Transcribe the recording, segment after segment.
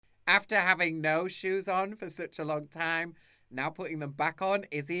after having no shoes on for such a long time, now putting them back on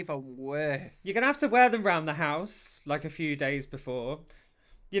is even worse. You're going to have to wear them round the house like a few days before.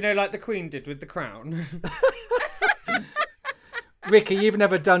 You know, like the Queen did with the crown. Ricky, you've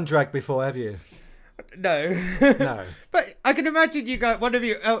never done drag before, have you? No. No. But I can imagine you got one of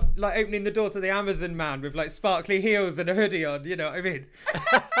you like opening the door to the Amazon man with like sparkly heels and a hoodie on, you know what I mean?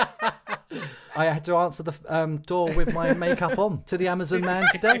 I had to answer the door with my makeup on to the Amazon man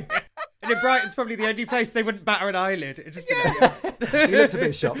today. And in Brighton's probably the only place they wouldn't batter an eyelid. It'd just be like, He looked a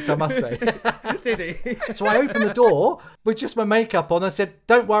bit shocked, I must say. did he? So I opened the door with just my makeup on. I said,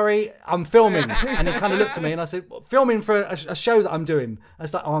 "Don't worry, I'm filming." And he kind of looked at me and I said, "Well, filming for a show that I'm doing." I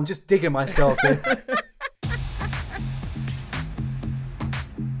was like, "Oh, I'm just digging myself in."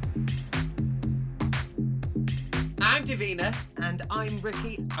 I'm Davina, And I'm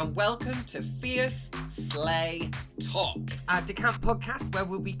Ricky, and welcome to Fierce Slay Talk. a Decamp podcast where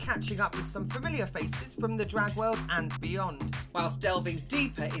we'll be catching up with some familiar faces from the drag world and beyond. Whilst delving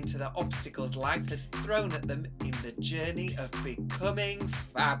deeper into the obstacles life has thrown at them in the journey of becoming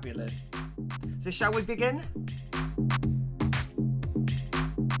fabulous. So shall we begin?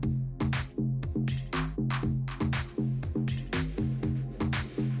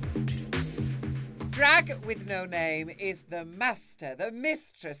 Drag with no name is the master, the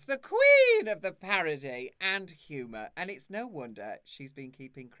mistress, the queen of the parody and humour. And it's no wonder she's been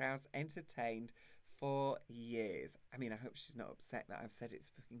keeping crowds entertained for years. I mean, I hope she's not upset that I've said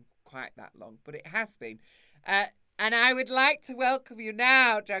it's been quite that long, but it has been. And I would like to welcome you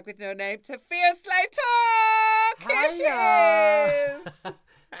now, Drag with no name, to Fierce Slay Talk! Here she is!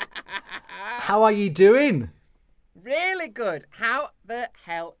 How are you doing? Really good. How the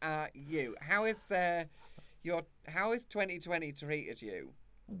hell are you? How is 2020 treated you?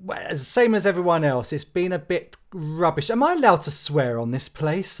 Well, same as everyone else. It's been a bit rubbish. Am I allowed to swear on this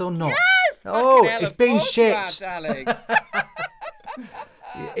place or not? Yes! Oh, Fucking hell, it's of been course you shit. are, darling.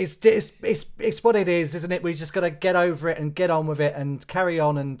 It's what it is, isn't it? We just got to get over it and get on with it and carry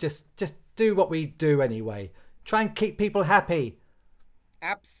on and just do what we do anyway. Try and keep people happy.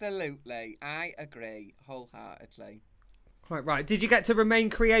 Absolutely. I agree wholeheartedly. Quite right. Did you get to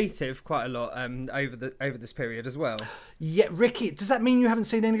remain creative quite a lot over this period as well? Yeah, Ricky, does that mean you haven't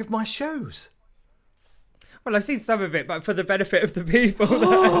seen any of my shows? Well, I've seen some of it, but for the benefit of the people.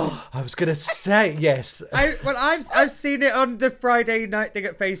 I was going to say yes. I've seen it on the Friday night thing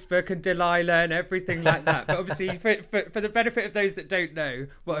at Facebook and Delilah and everything like that. But obviously, for the benefit of those that don't know,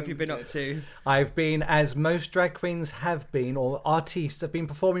 what have you been up to? I've been, as most drag queens have been, or artists have been,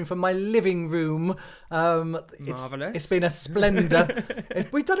 performing from my living room. Marvellous. It's been a splendour.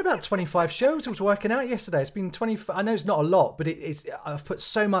 We've done about 25 shows. I was working out yesterday. It's been 20. I know it's not a lot, but I've put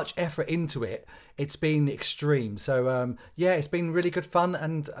so much effort into it. It's been extreme. So, yeah, it's been really good fun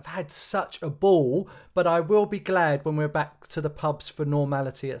and I've had such a ball. But I will be glad when we're back to the pubs for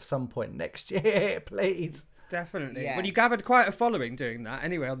normality at some point next year, please. Definitely. Yeah. Well, you gathered quite a following doing that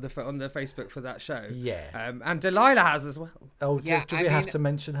anyway on the Facebook for that show. Yeah. And Delilah has as well. Oh, Yeah, do I we have mean- to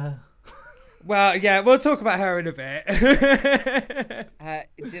mention her? Well, yeah, we'll talk about her in a bit.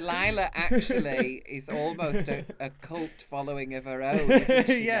 Delilah actually is almost a cult following of her own, isn't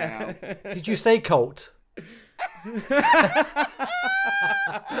she Yeah. now? Did you say cult?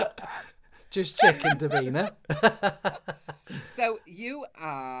 Just checking, Davina. So you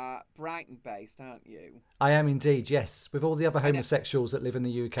are Brighton-based, aren't you? I am indeed, yes. With all the other homosexuals that live in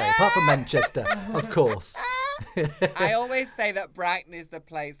the UK, apart from Manchester, of course. I always say that Brighton is the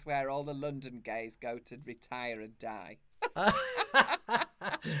place where all the London gays go to retire and die.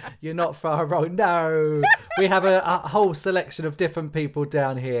 You're not far wrong. No, we have a whole selection of different people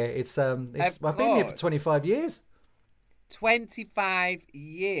down here. I've been here for course. 25 years. 25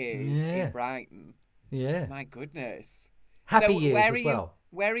 years Yeah. in Brighton. Yeah, My goodness. happy So years where as are well.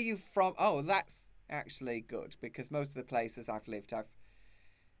 Where are you from? Oh, that's actually good because most of the places I've lived,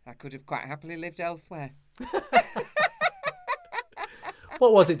 I could have quite happily lived elsewhere.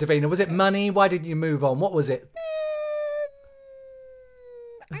 What was it, Davina? Was it money? Why didn't you move on? What was it?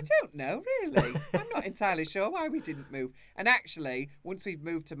 I don't know, really. I'm not entirely sure why we didn't move. And actually, once we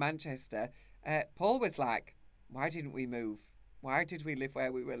moved to Manchester, Paul was like, why didn't we move? Why did we live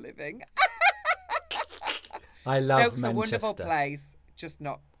where we were living? I love Stoke's Manchester. a wonderful place, just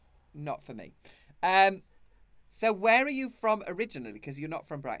not for me. So where are you from originally? Because you're not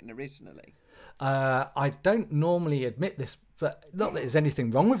from Brighton originally. I don't normally admit this, but not that there's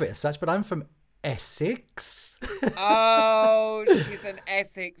anything wrong with it as such, but I'm from Essex. Oh, she's an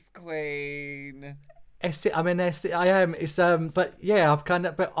Essex queen. Essex, I mean, Essex, I am. It's but yeah,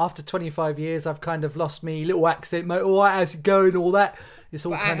 but after 25 years, I've kind of lost me little accent, mate. All right, how's it going? All that. It's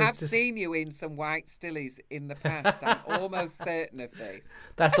all But I kind of have just, seen you in some white stillies in the past. I'm almost certain of this.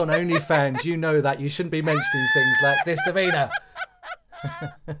 that's on OnlyFans. You know that. You shouldn't be mentioning things like this, Davina.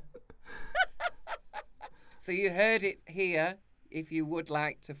 So you heard it here. If you would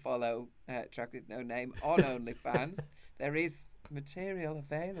like to follow Drag with No Name on OnlyFans, there is material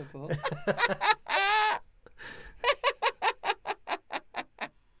available.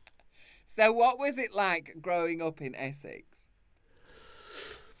 So what was it like growing up in Essex?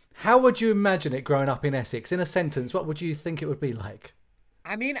 How would you imagine it growing up in Essex? In a sentence, what would you think it would be like?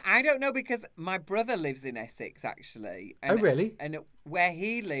 I mean, I don't know because my brother lives in Essex, actually. Oh, really? And where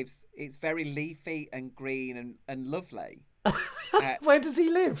he lives, it's very leafy and green and lovely. Where does he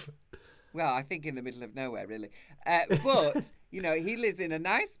live? Well, I think in the middle of nowhere, really. But, you know, he lives in a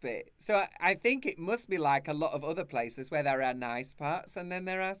nice bit. So I think it must be like a lot of other places where there are nice parts and then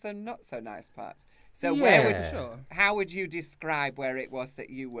there are some not so nice parts. So Yeah. how would you describe where it was that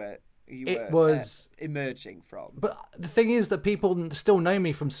you were emerging from? But the thing is that people still know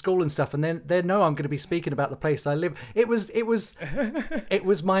me from school and stuff, and they know I'm going to be speaking about the place I live. It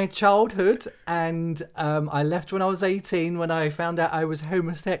was my childhood, and I left when I was 18 when I found out I was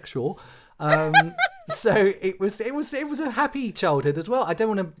homosexual. So it was a happy childhood as well. I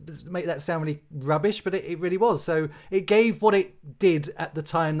don't want to make that sound really rubbish, but it really was. So it gave what it did at the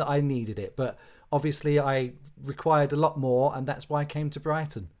time that I needed it, but obviously I required a lot more, and that's why I came to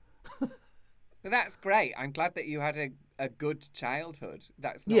Brighton. Well, that's great. I'm glad that you had a good childhood.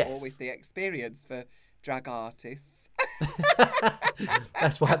 That's not Yes. always the experience for drag artists.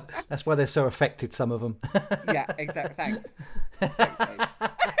 That's why they're so affected, some of them. Yeah, exactly. Thanks,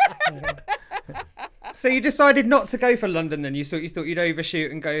 babe. So you decided not to go for London then? You thought you'd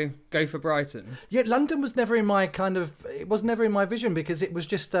overshoot and go for Brighton? Yeah, London was never in my it was never in my vision, because it was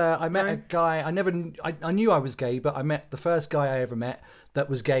just I met a guy. I knew I was gay, but I met the first guy I ever met that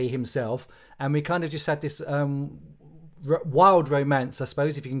was gay himself, and we kind of just had this wild romance, I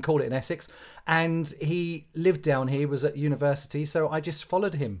suppose, if you can call it, in Essex. And he lived down here, was at university, so I just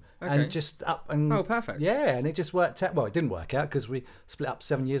followed him and just up and Oh, perfect. Yeah, and it just worked out. Well, it didn't work out because we split up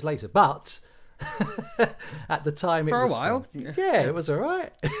 7 years later, but at the time For it a was while. fun. Yeah, it was all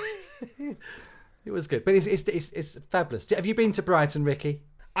right. It was good, but it's fabulous. Have you been to Brighton, Ricky?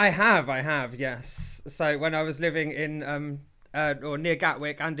 I have, yes. So when I was living in or near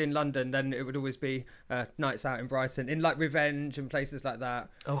Gatwick and in London, then it would always be nights out in Brighton, in like Revenge and places like that.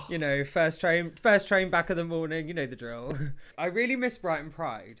 Oh. You know, first train back of the morning. You know the drill. I really miss Brighton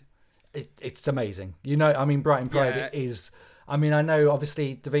Pride. It's amazing. You know, I mean, Brighton Pride Yeah. is. I mean, I know,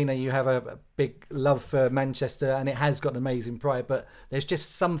 obviously, Davina, you have a big love for Manchester, and it has got an amazing pride, but there's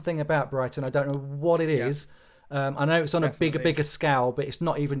just something about Brighton. I don't know what it is. I know it's on a bigger scale, but it's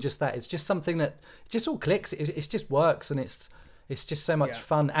not even just that. It's just something that just all clicks. It just works, and it's just so much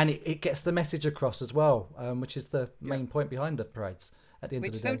fun, and it gets the message across as well, which is the main point behind the prides at the end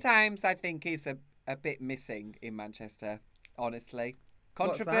Which of the day. sometimes I think is a bit missing in Manchester, honestly.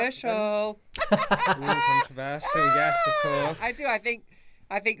 What's that, Controversial. Ooh, controversial, yes, of course. I do.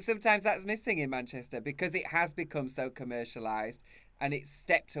 I think sometimes that's missing in Manchester because it has become so commercialised and it's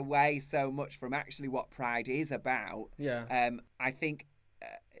stepped away so much from actually what Pride is about. Yeah. I think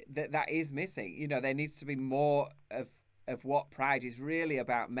that is missing. You know, there needs to be more of what Pride is really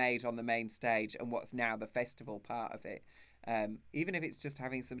about made on the main stage and what's now the festival part of it. Even if it's just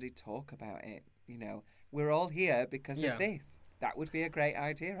having somebody talk about it. You know, we're all here because of this. That would be a great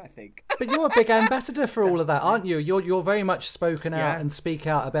idea, I think. But you're a big ambassador for all of that, aren't you? You're very much spoken out Yeah. and speak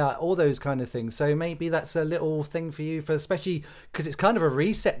out about all those kind of things. So maybe that's a little thing for you, for especially because it's kind of a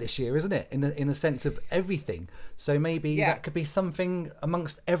reset this year, isn't it? In the sense of everything. So maybe that could be something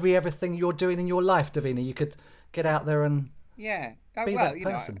amongst everything you're doing in your life, Davina. You could get out there and be well, that you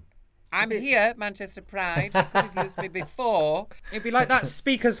know, person. I'm here, Manchester Pride. You could have used me before. It'd be like that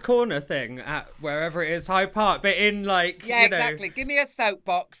Speaker's Corner thing at wherever it is, Hyde Park, but in like, Yeah, you know, exactly. Give me a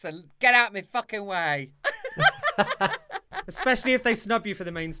soapbox and get out my fucking way. especially if they snub you for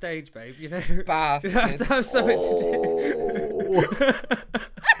the main stage, babe, you know. Bastards. You have to have something to do.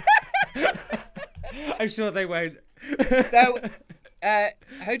 I'm sure they won't. So,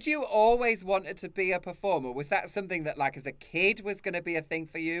 had you always wanted to be a performer? Was that something that, like, as a kid was going to be a thing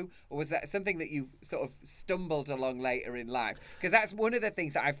for you? Or was that something that you sort of stumbled along later in life? Because that's one of the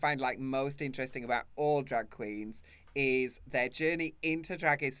things that I find, like, most interesting about all drag queens is their journey into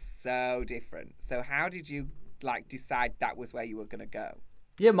drag is so different. So how did you, like, decide that was where you were going to go?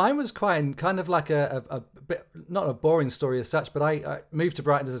 Yeah, mine was quite kind of like a bit, not a boring story as such, but I moved to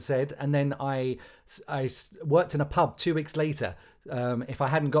Brighton, as I said, and then I worked in a pub 2 weeks later. If I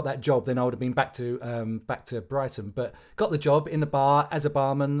hadn't got that job, then I would have been back to Brighton. But got the job in the bar as a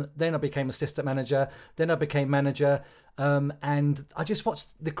barman. Then I became assistant manager. Then I became manager. And I just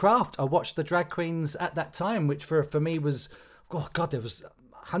watched The Craft. I watched the drag queens at that time, which for me was, oh God, there was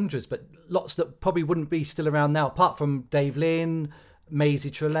hundreds, but lots that probably wouldn't be still around now, apart from Dave Lynn,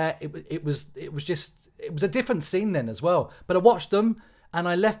 Maisie Trelette. It was a different scene then as well. But I watched them, and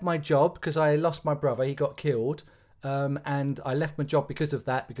I left my job because I lost my brother. He got killed. And I left my job because of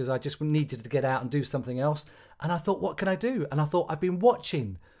that, because I just needed to get out and do something else. And I thought, what can I do? And I thought, I've been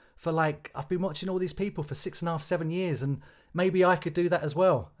watching all these people for 6.5, 7 years, and maybe I could do that as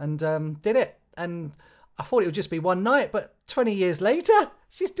well. And did it. And I thought it would just be one night, but 20 years later,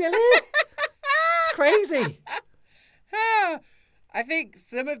 she's still here. It's crazy. I think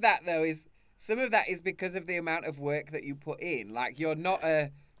some of that is because of the amount of work that you put in. Like, you're not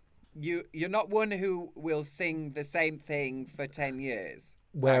one who will sing the same thing for 10 years.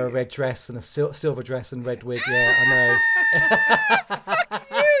 Wear a red dress and a silver dress and red wig. Yeah, I know. Fuck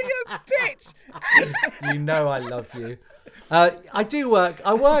you bitch! You know I love you. I do work.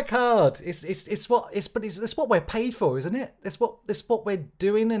 I work hard. It's what we're paid for, isn't it? It's what we're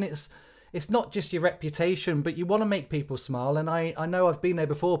doing, and it's not just your reputation, but you want to make people smile. And I know I've been there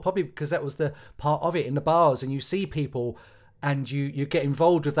before, probably because that was the part of it in the bars, and you see people. And you get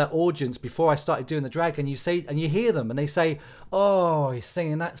involved with that audience before I started doing the drag, and you hear them and they say, "Oh, he's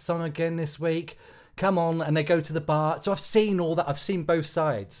singing that song again this week. Come on!" And they go to the bar. So I've seen all that. I've seen both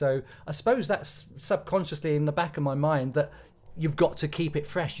sides. So I suppose that's subconsciously in the back of my mind that you've got to keep it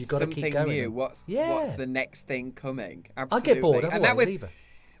fresh. You've got to keep going. Something new. What's the next thing coming? Absolutely. I get bored. And that was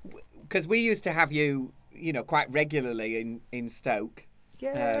because we used to have you, quite regularly in Stoke.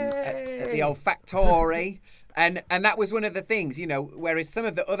 At the olfactory, and that was one of the things, whereas some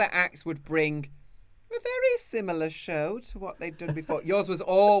of the other acts would bring a very similar show to what they'd done before. Yours was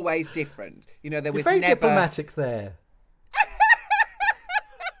always different. There was very never diplomatic there.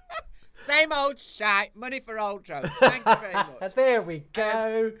 Same old shite, money for old tropes. Thank you very much. There we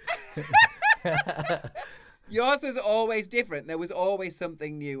go. Yours was always different. There was always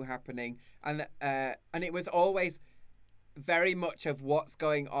something new happening, and it was always very much of what's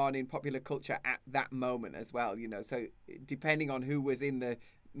going on in popular culture at that moment as well, so depending on who was in the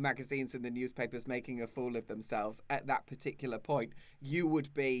magazines and the newspapers making a fool of themselves at that particular point, you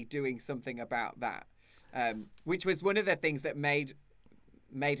would be doing something about that, which was one of the things that made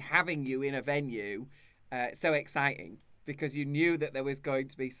having you in a venue so exciting, because you knew that there was going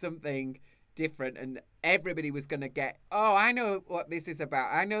to be something different, and everybody was going to get, oh, I know what this is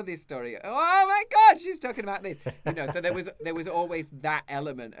about. I know this story. Oh my God, she's talking about this. So there was always that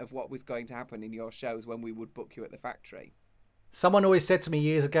element of what was going to happen in your shows when we would book you at the factory. Someone always said to me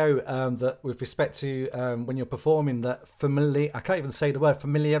years ago that with respect to when you're performing, that I can't even say the word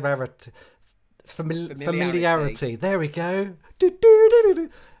familiarity. There we go.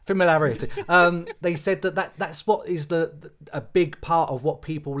 Familiarity. They said that's what is a big part of what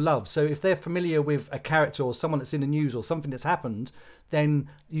people love. So if they're familiar with a character or someone that's in the news or something that's happened, then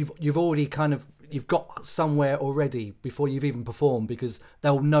you've already you've got somewhere already before you've even performed, because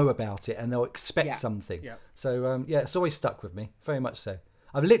they'll know about it and they'll expect something. Yeah. So it's always stuck with me, very much so.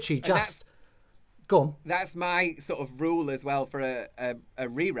 I've literally just go on. That's my sort of rule as well for a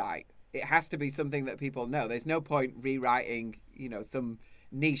rewrite. It has to be something that people know. There's no point rewriting, some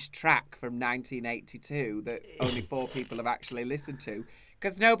niche track from 1982 that only 4 people have actually listened to,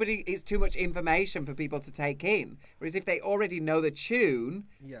 because it's too much information for people to take in. Whereas if they already know the tune,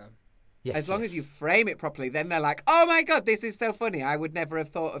 as long as you frame it properly, then they're like, oh my God, this is so funny. I would never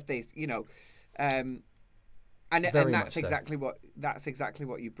have thought of this, and that's exactly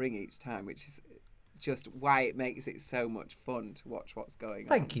what you bring each time, which is just why it makes it so much fun to watch what's going on.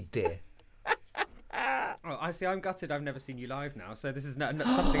 Thank you, dear. Oh, I see. I'm gutted. I've never seen you live now, so this is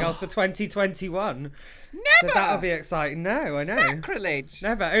something else for 2021. Never. So that'll be exciting. No, I know. Sacrilege.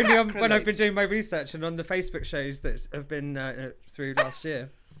 Never. Only when I've been doing my research and on the Facebook shows that have been through last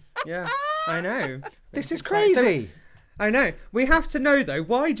year. Yeah, I know. This is crazy. I know. We have to know though,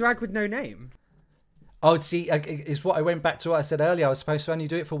 why drag with no name? Oh, see, it's what I went back to what I said earlier. I was supposed to only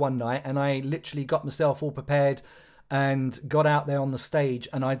do it for one night, and I literally got myself all prepared and got out there on the stage,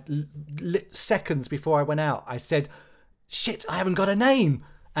 and seconds before I went out, I said, shit, I haven't got a name.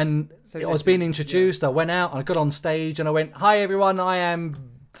 And so I was being introduced. I went out and I got on stage and I went, hi everyone, I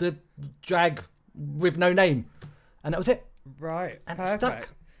am the drag with no name. And that was it. Right. And perfect. it stuck.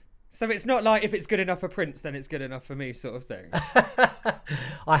 So it's not like if it's good enough for Prince, then it's good enough for me, sort of thing.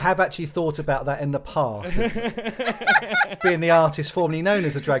 I have actually thought about that in the past, being the artist formerly known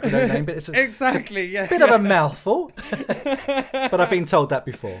as a drag with no name, but it's a, Exactly, yeah. bit of a mouthful. But I've been told that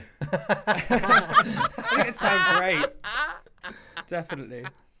before. I think it sounds great. Definitely.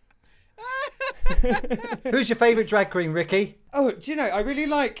 Who's your favourite drag queen, Ricky? Oh, do you know, I really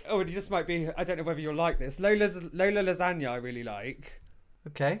like, oh, this might be, I don't know whether you'll like this. Lola Lasagna I really like.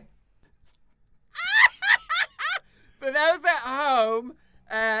 Okay. For those at home,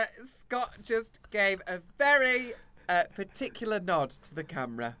 Scott just gave a very particular nod to the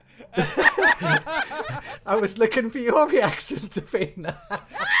camera. I was looking for your reaction to being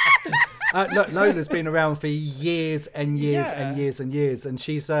look, Lola's been around for years and years and years and years, and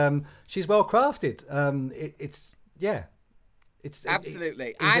she's well crafted. It's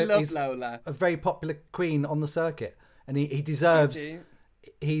Absolutely. I love Lola. A very popular queen on the circuit, and he deserves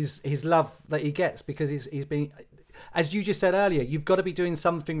his love that he gets, because he's been, as you just said earlier, you've got to be doing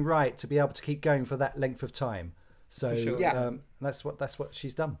something right to be able to keep going for that length of time. So sure. That's what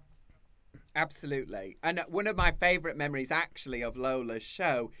she's done. Absolutely. And one of my favourite memories, actually, of Lola's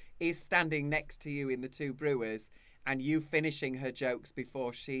show is standing next to you in the Two Brewers and you finishing her jokes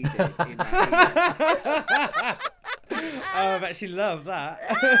before she did. In that Oh, I actually love that.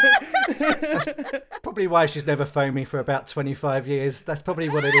 Probably why she's never phoned me for about 25 years. That's probably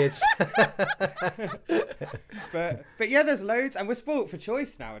what it is. But yeah, there's loads, and we're spoilt for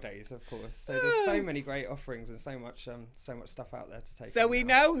choice nowadays, of course. So there's so many great offerings and so much stuff out there to take. So we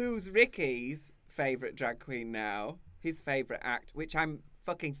know who's Ricky's favourite drag queen now, his favourite act, which I'm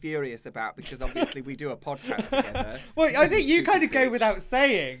fucking furious about because obviously we do a podcast together. Well, I think you kind of go without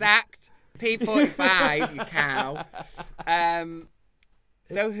saying. Sacked. P45, you cow.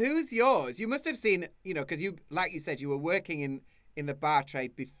 So who's yours? You must have seen, because you, like you said, you were working in the bar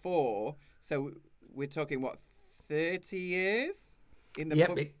trade before. So we're talking, 30 years in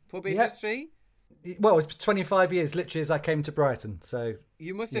the pub industry? Well, it's 25 years, literally, as I came to Brighton. So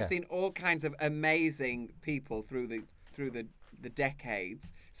you must have seen all kinds of amazing people through the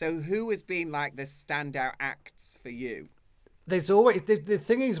decades. So who has been like the standout acts for you? There's always the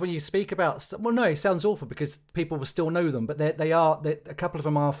thing is, when you speak about, well, no, it sounds awful because people will still know them, but they are a couple of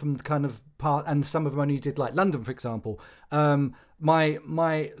them are from the kind of part, and some of them only did like London, for example. My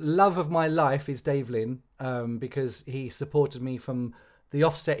love of my life is Dave Lynn, because he supported me from the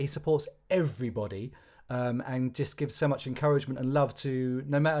offset. He supports everybody, and just gives so much encouragement and love to,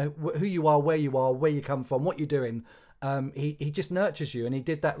 no matter who you are, where you come from, what you're doing. He just nurtures you, and he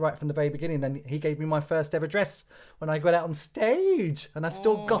did that right from the very beginning. And he gave me my first ever dress when I got out on stage, and I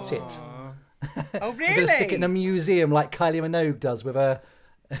still got it. Oh, really? I'm going to stick it in a museum like Kylie Minogue does with her.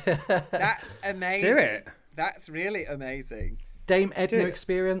 That's amazing. Do it. That's really amazing. Dame Edna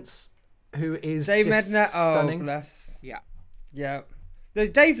Experience, who is Dame just Edna, stunning. oh bless. Yeah. There's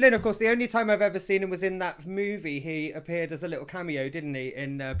Dave Lynn, of course. The only time I've ever seen him was in that movie. He appeared as a little cameo, didn't he,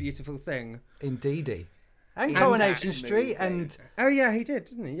 in Beautiful Thing? Indeedy. And Coronation Street, and oh yeah, he did,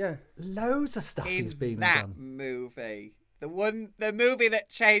 didn't he? Yeah, loads of stuff he's been that done. Movie, the movie that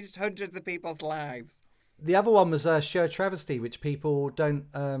changed hundreds of people's lives. The other one was Sher Travesty, which people don't,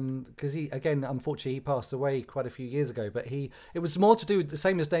 because he, again, unfortunately, he passed away quite a few years ago. But it was more to do with the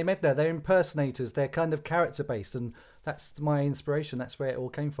same as Dame Edna. They're impersonators. They're kind of character based, and that's my inspiration. That's where it all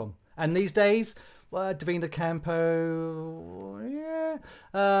came from. And these days, well, Davina Campo,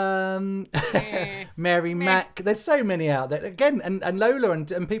 Mary Mack. There's so many out there. Again, and Lola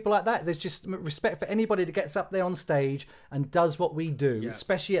and people like that. There's just respect for anybody that gets up there on stage and does what we do,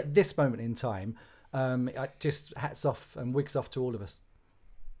 especially at this moment in time. Just hats off and wigs off to all of us.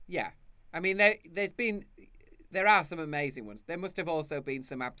 Yeah. I mean, there are some amazing ones. There must have also been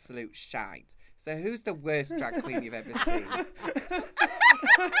some absolute shite. So who's the worst drag queen you've ever seen?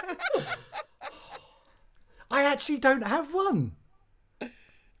 I actually don't have one.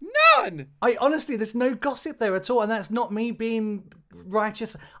 None. I honestly, there's no gossip there at all, and that's not me being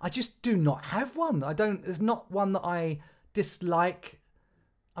righteous. I just do not have one. There's not one that I dislike.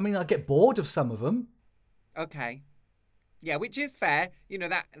 I mean, I get bored of some of them. Okay. Yeah, which is fair.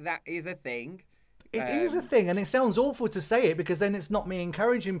 That is a thing. It is a thing, and it sounds awful to say it because then it's not me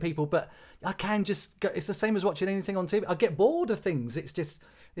encouraging people, but I can just go, it's the same as watching anything on TV. I get bored of things. It's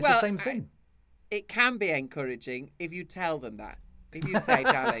the same thing. It can be encouraging if you tell them that. If you say,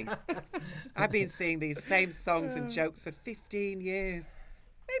 darling, I've been seeing these same songs and jokes for 15 years.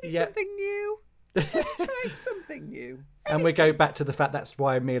 Maybe something new. Try something new. And we go back to the fact that's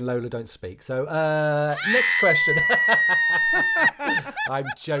why me and Lola don't speak. So, next question. I'm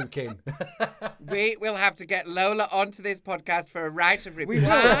joking. We will have to get Lola onto this podcast for a right of reply. We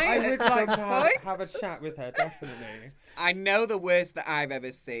will. I at would like some to point. have a chat with her, definitely. I know the worst that I've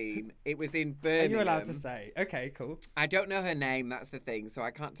ever seen. It was in Are Birmingham. you allowed to say? Okay, cool. I don't know her name, that's the thing, so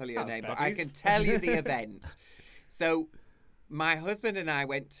I can't tell you her Oh, name, but I buddies. can tell you the event. So, my husband and I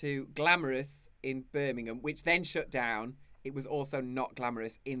went to Glamorous in Birmingham, which then shut down. It was also not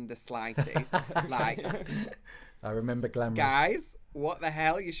glamorous in the slightest. Like, I remember Glamorous. guys, what the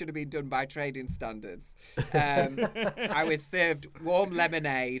hell? You should have been done by trading standards. I was served warm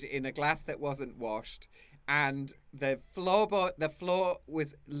lemonade in a glass that wasn't washed, and the floor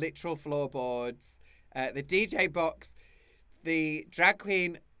was literal floorboards. The DJ box, the drag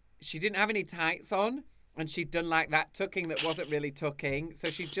queen, she didn't have any tights on, and she'd done like that tucking that wasn't really tucking, so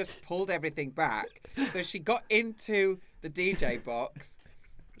she just pulled everything back. So she got into the DJ box.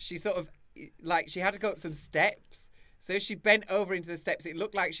 She sort of, like, she had to go up some steps. So she bent over into the steps. It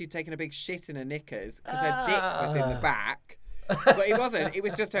looked like she'd taken a big shit in her knickers because her dick was in the back. But it wasn't. It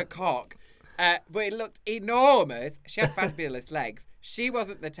was just her cock. But it looked enormous. She had fabulous legs. She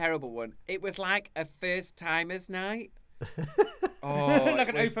wasn't the terrible one. It was like a first-timers night. Oh, Like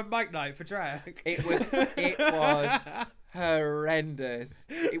an open mic night for drag. it was horrendous.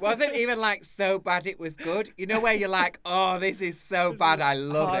 It wasn't even like so bad it was good. You know where you're like, oh, this is so bad, I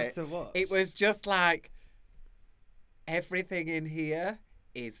love Hard it. to watch. It was just like, everything in here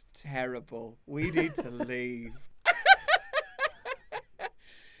is terrible. We need to leave.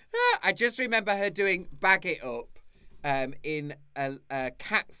 I just remember her doing Bag It Up in a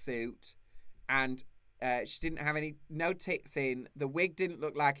cat suit, and she didn't have no tits in. The wig didn't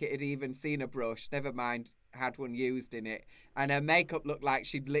look like it had even seen a brush, never mind had one used in it. And her makeup looked like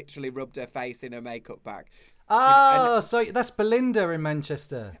she'd literally rubbed her face in her makeup bag. Oh, so that's Belinda in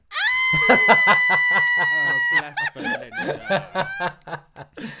Manchester. Oh, bless Belinda.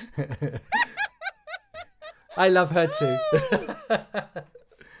 I love her too.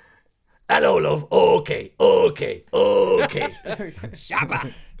 Hello, love. Okay.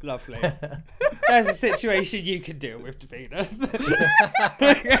 Shabba! Lovely. There's a situation you can deal with, Davina.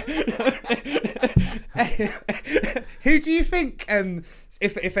 Who do you think,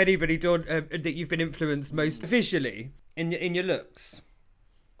 if anybody, Dawn, that you've been influenced most visually in your looks?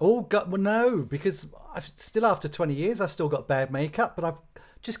 Oh God, well no, because I've still after 20 years, I've still got bad makeup, but I've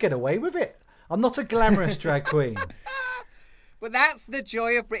just get away with it. I'm not a glamorous drag queen. But that's the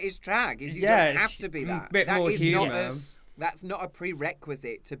joy of British drag, is you Yeah, don't have it's to be a that. bit That more is humour. not that's not a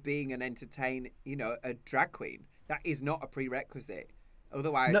prerequisite to being an a drag queen. That is not a prerequisite.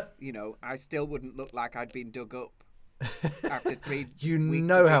 Otherwise, No. I still wouldn't look like I'd been dug up after 3 You weeks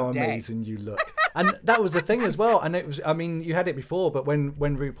know of how being dead. amazing you look. And that was the thing as well. And it was, I mean, you had it before, but when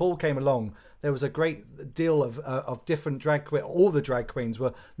RuPaul came along, there was a great deal of different drag queens. All the drag queens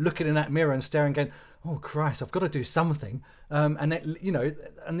were looking in that mirror and staring, going, oh Christ, I've got to do something. And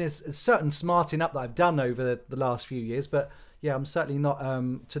and there's a certain smarting up that I've done over the last few years, but yeah, I'm certainly not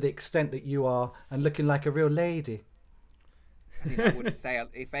to the extent that you are and looking like a real lady. I wouldn't say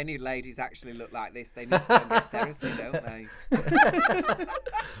if any ladies actually look like this, they need to go and get therapy, don't they?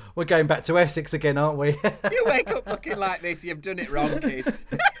 We're going back to Essex again, aren't we? If you wake up looking like this, you've done it wrong, kid.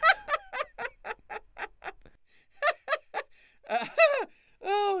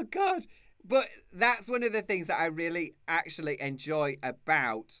 Oh God. But that's one of the things that I really actually enjoy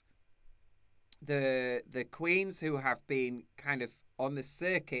about the queens who have been kind of on the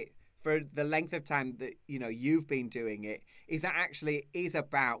circuit for the length of time that you've been doing it, is that actually it is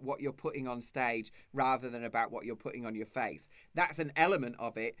about what you're putting on stage rather than about what you're putting on your face. That's an element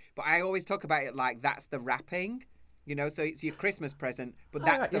of it, but I always talk about it like that's the wrapping, so it's your Christmas present, but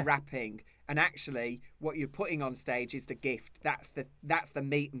that's the wrapping. And actually what you're putting on stage is the gift. That's the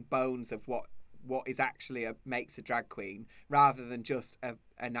meat and bones of what is actually makes a drag queen, rather than just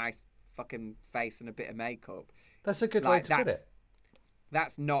a nice fucking face and a bit of makeup. That's a good way to put it.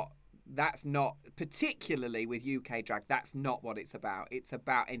 That's not particularly with UK drag. That's not what it's about. It's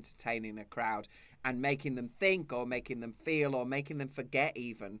about entertaining a crowd and making them think, or making them feel, or making them forget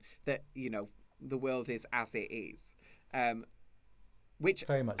even that the world is as it is. Which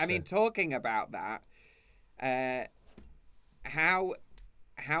Very much I mean, talking about that, how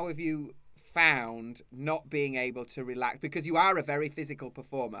have you found not being able to relax, because you are a very physical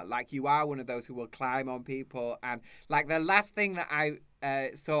performer? Like, you are one of those who will climb on people, and like the last thing that I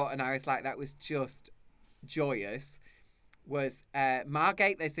saw and I was like, that was just joyous, was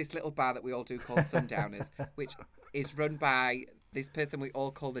Margate. There's this little bar that we all do called Sundowners, which is run by this person we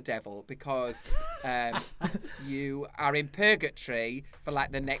all call the devil, because you are in purgatory for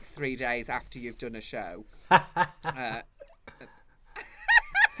like the next 3 days after you've done a show.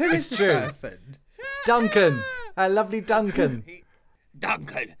 Who is It's this true. person? Duncan, our lovely Duncan.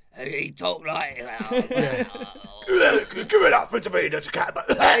 Duncan, he talked like. Give it up for Davina to cat.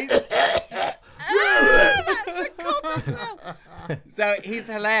 So he's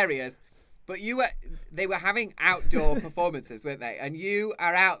hilarious. But they were having outdoor performances, weren't they? And you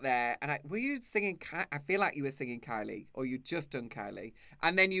are out there, and were you singing? I feel like you were singing Kylie, or you just done Kylie,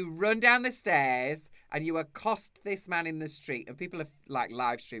 and then you run down the stairs and you accost this man in the street, and people are like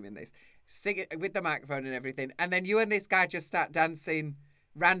live streaming this, singing with the microphone and everything, and then you and this guy just start dancing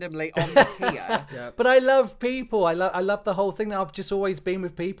randomly on the pier. Yeah. But I love people. I love the whole thing. I've just always been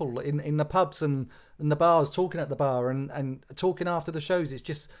with people in the pubs and the bars, talking at the bar and talking after the shows.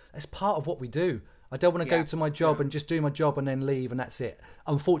 It's part of what we do. I don't want to go to my job and just do my job and then leave and that's it.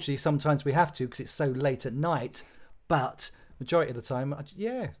 Unfortunately, sometimes we have to because it's so late at night. But majority of the time,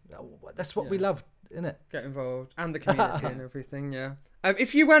 that's what we love, isn't it? Get involved. And the community and everything, yeah.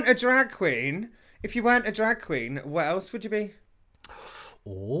 If you weren't a drag queen, what else would you be?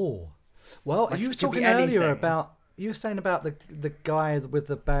 Oh, well, Like, you it were could be talking earlier anything. about. You were saying about the guy with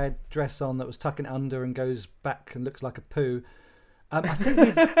the bad dress on that was tucking under and goes back and looks like a poo. I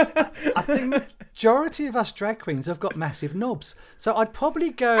think majority of us drag queens have got massive knobs, so I'd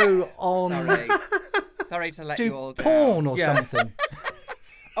probably go on Sorry to let do you all down. porn or something.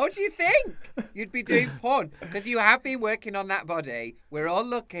 Oh, do you think you'd be doing porn? Because you have been working on that body. We're all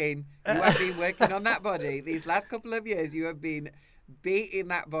looking. You have been working on that body. These last couple of years, you have been beating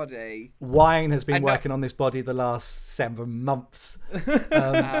that body. Wine has been And no- working on this body the last 7 months.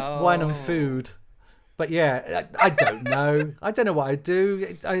 Wine and food. But yeah, I don't know. I don't know what I'd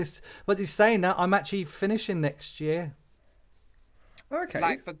do. But he's saying that I'm actually finishing next year. Okay.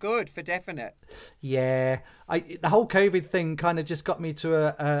 Like for good, for definite. Yeah, the whole COVID thing kind of just got me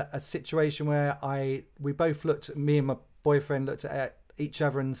to a situation where we both me and my boyfriend looked at each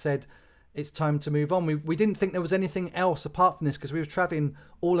other and said, it's time to move on. We didn't think there was anything else apart from this because we were traveling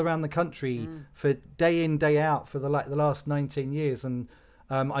all around the country for day in, day out for the last 19 years. And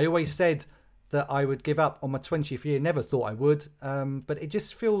I always said that I would give up on my 20th year. Never thought I would. But it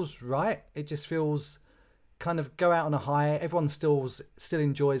just feels right. It just feels kind of go out on a high. Everyone still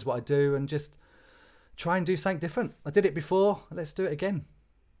enjoys what I do and just try and do something different. I did it before. Let's do it again.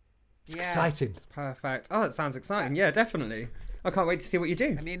 It's exciting. Perfect. Oh, that sounds exciting. Yeah, definitely. I can't wait to see what you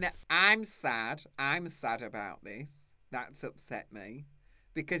do. I mean, I'm sad. I'm sad about this. That's upset me.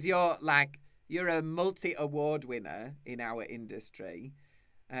 Because you're a multi-award winner in our industry.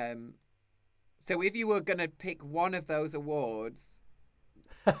 So if you were going to pick one of those awards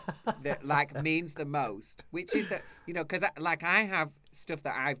that means the most, which is that, because I have stuff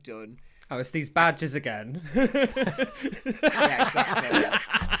that I've done. Oh, it's these badges again. Yeah,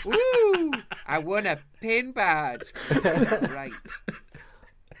 exactly. Woo! I won a pin badge. Right.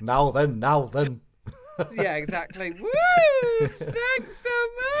 Now then. Yeah, exactly. Woo! Thanks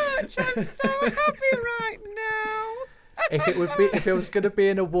so much. I'm so happy right now. If it was going to be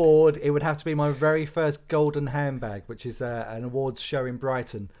an award, it would have to be my very first golden handbag, which is an awards show in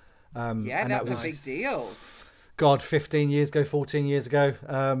Brighton. Yeah, and that's that was, a big deal. God, 15 years ago, 14 years ago.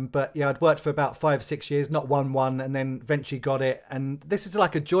 But yeah, I'd worked for about 5 or 6 years, not won, and then eventually got it. And this is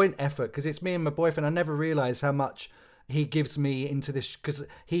like a joint effort because it's me and my boyfriend. I never realised how much he gives me into this because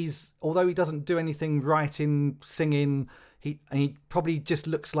although he doesn't do anything writing, singing, he probably just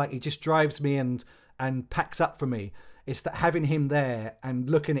looks like he just drives me and packs up for me. It's that having him there and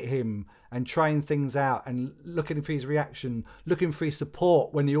looking at him and trying things out and looking for his reaction, looking for his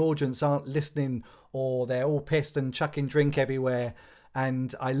support when the audience aren't listening or they're all pissed and chucking drink everywhere.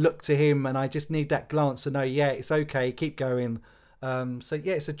 And I look to him and I just need that glance to know, yeah, it's okay, keep going. So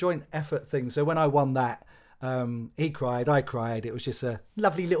yeah, it's a joint effort thing. So when I won that, he cried, I cried. It was just a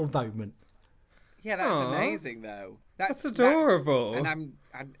lovely little moment. Yeah, that's Aww. amazing, though. That's adorable. And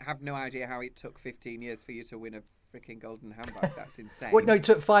I have no idea how it took 15 years for you to win a freaking golden handbag. That's insane. Well, no, it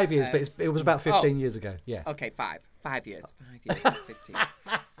took 5 years, but it was about 15 years ago. Yeah. Okay, 5 years. 5 years, not 15.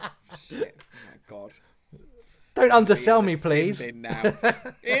 Shit. Oh, my God. Don't undersell me, In the please. sin bin now.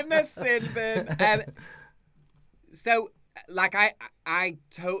 In the sin bin. So, I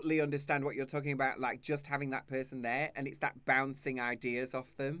totally understand what you're talking about, just having that person there, and it's that bouncing ideas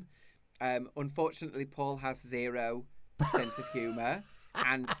off them. Unfortunately, Paul has zero sense of humour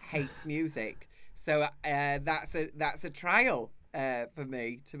and hates music. So that's a trial for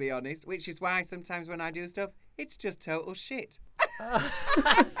me, to be honest, which is why sometimes when I do stuff, it's just total shit.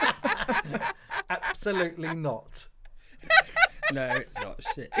 Absolutely not. No, it's not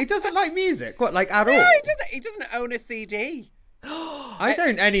shit. He doesn't like music. What, at all? He doesn't own a CD. I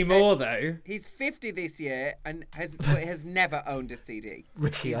don't anymore though. He's 50 this year and has never owned a CD.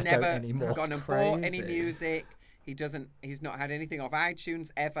 Ricky, He's I never don't anymore. gone and That's bought any crazy. music. He's not had anything off iTunes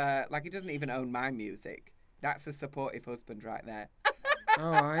ever. Like, he doesn't even own my music. That's a supportive husband right there. Oh,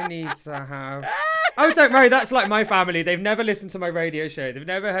 I need to have. Oh, don't worry. That's like my family. They've never listened to my radio show. They've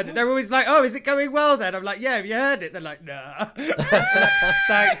never heard it. They're always like, "Oh, is it going well then?" I'm like, "Yeah, have you heard it?" They're like, "Nah."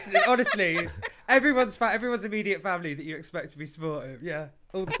 Thanks. Honestly, everyone's immediate family that you expect to be supportive. Yeah,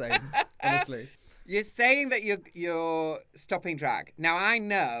 all the same. Honestly. You're saying that you're stopping drag. Now, I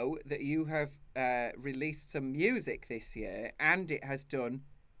know that you have released some music this year, and it has done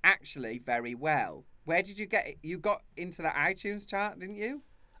actually very well. Where did you get it? You got into the iTunes chart, didn't you?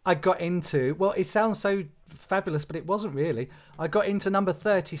 I got into, well, it sounds so fabulous, but it wasn't really. I got into number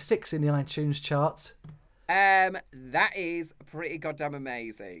 36 in the iTunes charts. That is pretty goddamn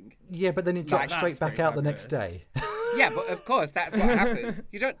amazing. Yeah, but then it dropped That's straight back pretty out the next fabulous. day. Yeah, but of course, that's what happens.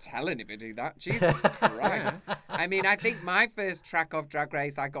 You don't tell anybody that. Jesus Christ. I mean, I think my first track of Drag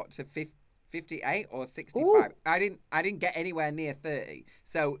Race, I got to 58 or 65. Ooh. I didn't get anywhere near 30.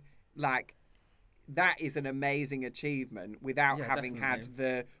 So, like, that is an amazing achievement without Yeah, having had definitely.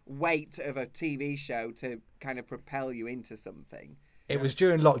 the weight of a TV show to kind of propel you into something. It was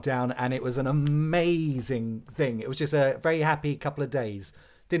during lockdown, and it was an amazing thing. It was just a very happy couple of days.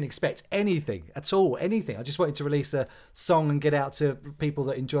 Didn't expect anything at all, anything. I just wanted to release a song and get out to people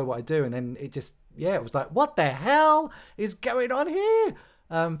that enjoy what I do. And then it just, it was like, what the hell is going on here?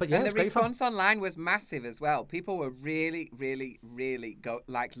 But yeah, And the it's great fun. response online was massive as well. People were really, really, really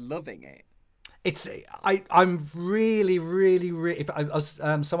loving it. I'm really, really, really. If I was,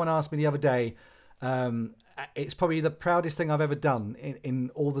 someone asked me the other day, it's probably the proudest thing I've ever done in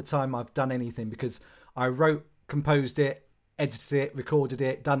all the time I've done anything, because I wrote, composed it, edited it, recorded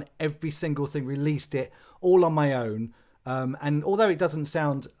it, done every single thing, released it all on my own. And although it doesn't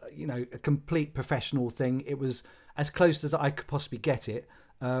sound, a complete professional thing, it was as close as I could possibly get it.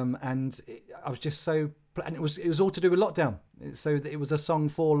 I was just so, and it was all to do with lockdown. So it was a song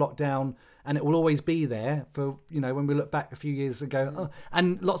for lockdown, and it will always be there for, when we look back a few years ago. Oh,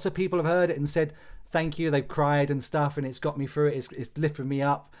 and lots of people have heard it and said, thank you. They've cried and stuff, and it's got me through it. It's lifted me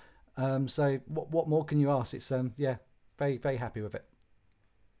up. So what more can you ask? It's, very, very happy with it.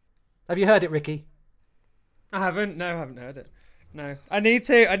 Have you heard it, Ricky? I haven't. No, I haven't heard it. No, I need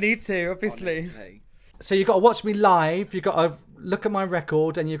to. Obviously. Honestly. So you've got to watch me live. You've got to look at my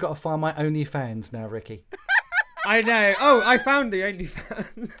record, and you've got to find my OnlyFans now, Ricky. I know. Oh, I found the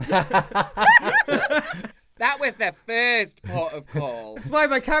OnlyFans. That was the first port of call. That's why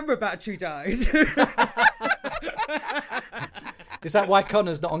my camera battery died. Is that why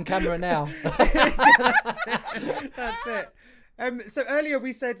Connor's not on camera now? That's it. So earlier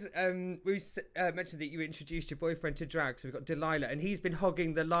we said mentioned that you introduced your boyfriend to drag, so we've got Delilah, and he's been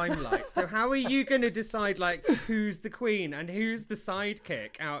hogging the limelight. So how are you going to decide who's the queen and who's the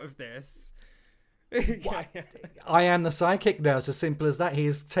sidekick out of this? I am the sidekick now. It's as simple as that. He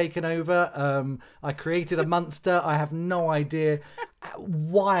has taken over. I created a monster. I have no idea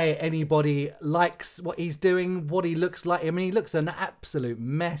why anybody likes what he's doing, what he looks like. I mean, he looks an absolute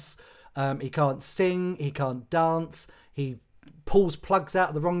mess. He can't sing. He can't dance. He pulls plugs out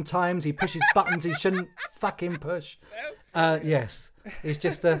at the wrong times. He pushes buttons he shouldn't fucking push. Yes, it's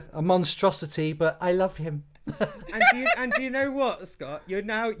just a monstrosity, but I love him. And do you know what, Scott? You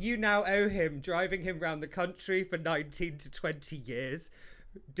now owe him driving him around the country for 19 to 20 years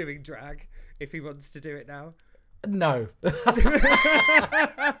doing drag, if he wants to do it now. No.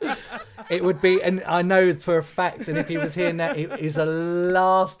 It would be, and I know for a fact, and if he was here now, it is the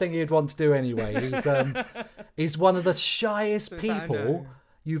last thing he'd want to do anyway. He's one of the shyest people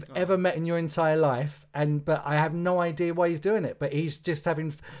you've ever met in your entire life, but I have no idea why he's doing it. But he's just having.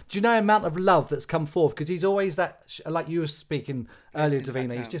 Do you know the amount of love that's come forth? Because he's always that, like you were speaking earlier,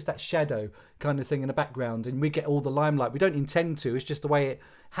 Davina. He's just that shadow kind of thing in the background, and we get all the limelight. We don't intend to. It's just the way it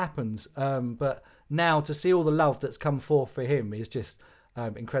happens. But now to see all the love that's come forth for him is just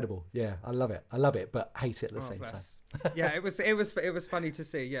incredible. Yeah, I love it, but hate it at the same time. Yeah, it was funny to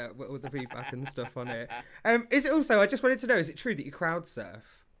see. Yeah, with all the feedback and stuff on it. Is it also? I just wanted to know: is it true that you crowd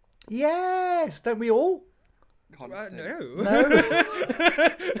surf? Yes, don't we all? Constant. No.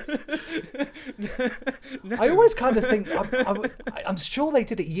 I always kind of think I'm sure they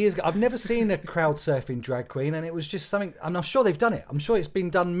did it years ago. I've never seen a crowd surfing drag queen, and it was just something. And I'm sure they've done it. I'm sure it's been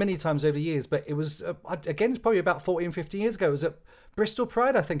done many times over the years. But it was again, it's probably about 14, 15 years ago. It was at Bristol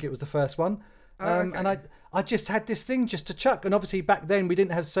Pride, I think it was the first one. Okay. And I just had this thing just to chuck. And obviously back then we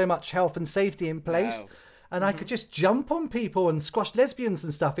didn't have so much health and safety in place. No. And I could just jump on people and squash lesbians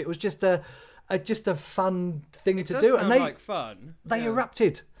and stuff. It was just a just a fun thing to Does do, sound and they like fun. they Yeah.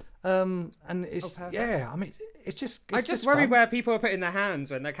 erupted, and it's perfect. yeah. I mean, it's just I just worry fun. where people are putting their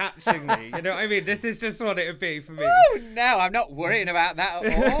hands when they're catching me. You know what I mean? This is just what it would be for me. Oh, no, I'm not worrying about that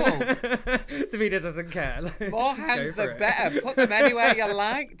at all. Davina doesn't care. More Just hands go for the it. better. Put them anywhere you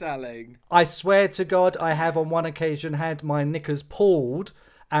like, darling. I swear to God, I have on one occasion had my knickers pulled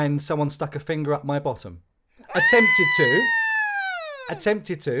and someone stuck a finger up my bottom.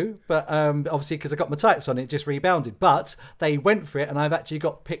 Attempted to, but obviously because I got my tights on, it just rebounded. But they went for it, and I've actually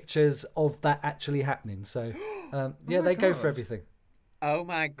got pictures of that actually happening. So, yeah, they go for God. everything. Oh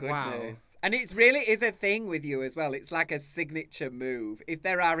my goodness. Wow. And it really is a thing with you as well. It's like a signature move. If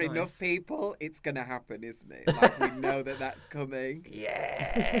there are enough Nice. people, it's going to happen, isn't it? Like we know that that's coming.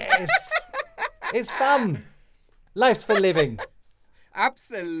 Yes, it's fun. Life's for living.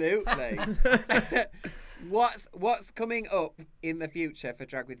 Absolutely. What's coming up in the future for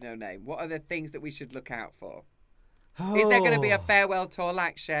Drag with No Name? What are the things that we should look out for? Is there going to be a farewell tour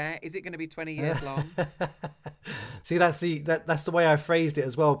like Cher? Is it going to be 20 years long? See, that's the way I phrased it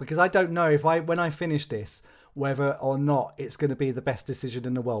as well, because I don't know if when I finish this, whether or not it's going to be the best decision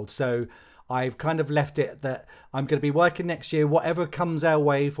in the world. So I've kind of left it that I'm going to be working next year, whatever comes our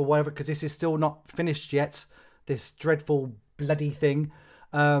way for whatever, because this is still not finished yet, this dreadful bloody thing.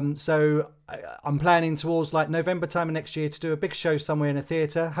 So I'm planning towards like November time of next year to do a big show somewhere in a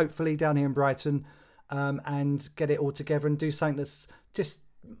theatre, hopefully down here in Brighton, and get it all together and do something that's just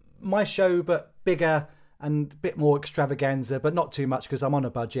my show but bigger and a bit more extravaganza, but not too much because I'm on a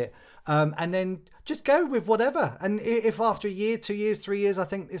budget. And then just go with whatever. And if after a year, 2 years, 3 years, I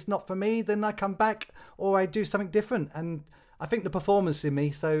think it's not for me, then I come back or I do something different. And I think the performance in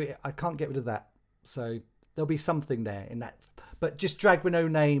me, so I can't get rid of that. So there'll be something there in that. But just Drag with No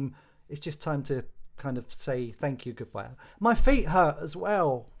Name, it's just time to kind of say thank you, goodbye. My feet hurt as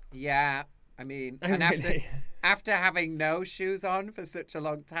well. Yeah. I mean, Oh, and really? after having no shoes on for such a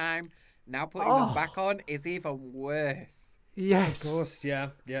long time, now putting them back on is even worse. Yes. Of course, yeah.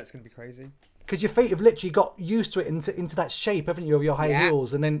 Yeah, it's going to be crazy. Because your feet have literally got used to it into that shape, haven't you, of your high Yeah.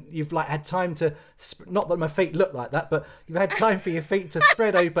 heels, and then you've like had time to not that my feet look like that, but you've had time for your feet to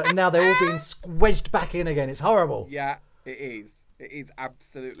spread open, and now they're all being wedged back in again. It's horrible. Yeah, it is. It is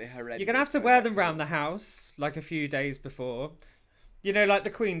absolutely horrendous. You're going to have to wear them round the house like a few days before. You know, like the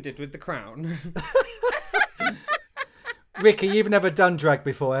Queen did with the crown. Ricky, you've never done drag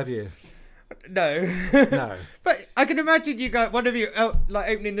before, have you? No. No. But I can imagine you go, one of you, like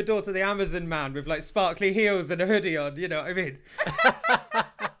opening the door to the Amazon man with like sparkly heels and a hoodie on. You know what I mean?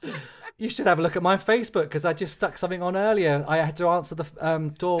 You should have a look at my Facebook because I just stuck something on earlier. I had to answer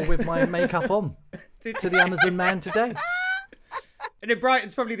the door with my makeup on to the Amazon man today. And in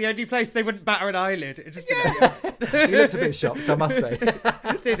Brighton's probably the only place they wouldn't batter an eyelid. It'd just be like, He looked a bit shocked, I must say.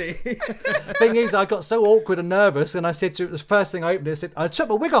 did he? Thing is, I got so awkward and nervous, and I said to the first thing I opened, I said, I took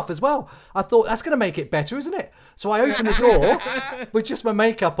my wig off as well. I thought that's going to make it better, isn't it? So I opened the door with just my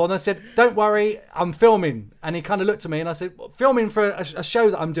makeup on. I said, "Don't worry, I'm filming." And he kind of looked at me, and I said, "Filming for a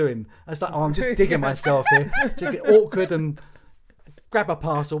show that I'm doing." I was like, "Oh, I'm just digging myself here." Just get awkward and grab a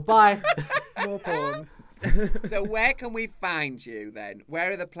parcel. Bye. More porn. So where can we find you then?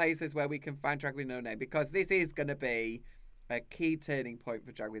 Where are the places where we can find Drag with No Name? Because this is going to be a key turning point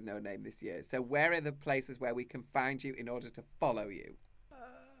for Drag with No Name this year. So where are the places where we can find you in order to follow you?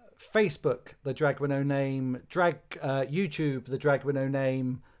 Facebook, the Drag with No Name. YouTube, the Drag with No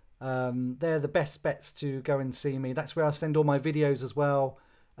Name. They're the best bets to go and see me. That's where I send all my videos as well.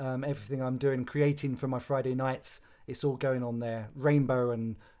 Everything I'm doing, creating for my Friday nights, it's all going on there. Rainbow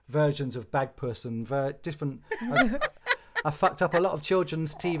and versions of Bagpuss and different. I fucked up a lot of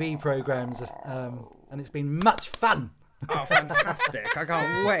children's TV programs, and it's been much fun. Oh, fantastic. I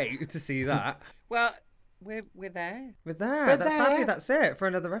can't wait to see that. Well, we're there. With that, there. sadly, that's it for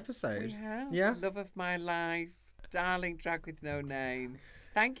another episode. We have. Yeah. Love of my life. Darling Drag with No Name.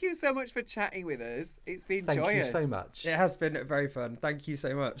 Thank you so much for chatting with us. It's been Thank joyous. you so much. It has been very fun. Thank you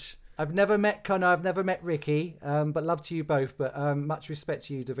so much. I've never met Connor, I've never met Ricky, but love to you both. But much respect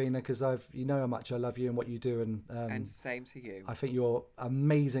to you, Davina, because you know how much I love you and what you do, And same to you. I think you're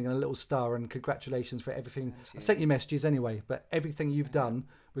amazing and a little star. And congratulations for everything. I've sent you messages anyway, but everything you've done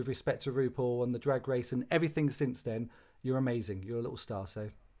with respect to RuPaul and the Drag Race and everything since then, you're amazing. You're a little star. So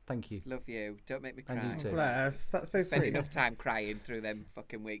thank you. Love you. Don't make me cry. And you too. Bless. That's so Spend sweet. enough time crying through them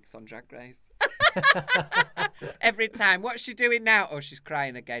fucking weeks on Drag Race. Every time. What's she doing now? Oh, she's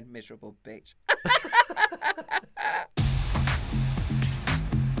crying again. Miserable bitch.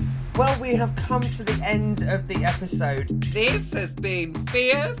 Well, we have come to the end of the episode. This has been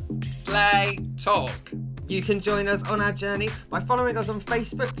Fierce Slay Talk. You can join us on our journey by following us on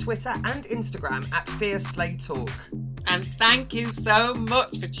Facebook, Twitter and Instagram at Fiercely Talk. And thank you so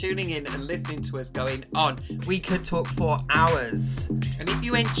much for tuning in and listening to us going on. We could talk for hours. And if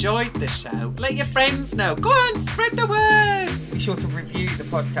you enjoyed the show, let your friends know. Go on, spread the word. Be sure to review the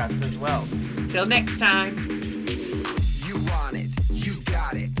podcast as well. Till next time. You want it, you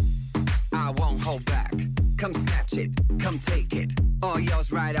got it. I won't hold back. Come snatch it, come take it. All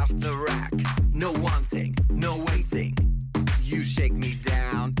yours right off the rack. No wanting, no waiting. You shake me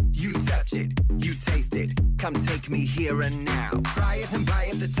down, you touch it, you taste it. Come take me here and now. Try it and buy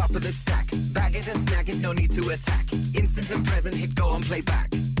at the top of the stack. Bag it and snag it, no need to attack. Instant and present, hit go and play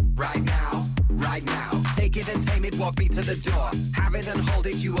back. Right now, right now. Take it and tame it, walk me to the door. Have it and hold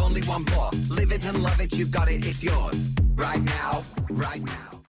it, you only want more. Live it and love it, you got it, it's yours. Right now, right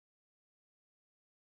now.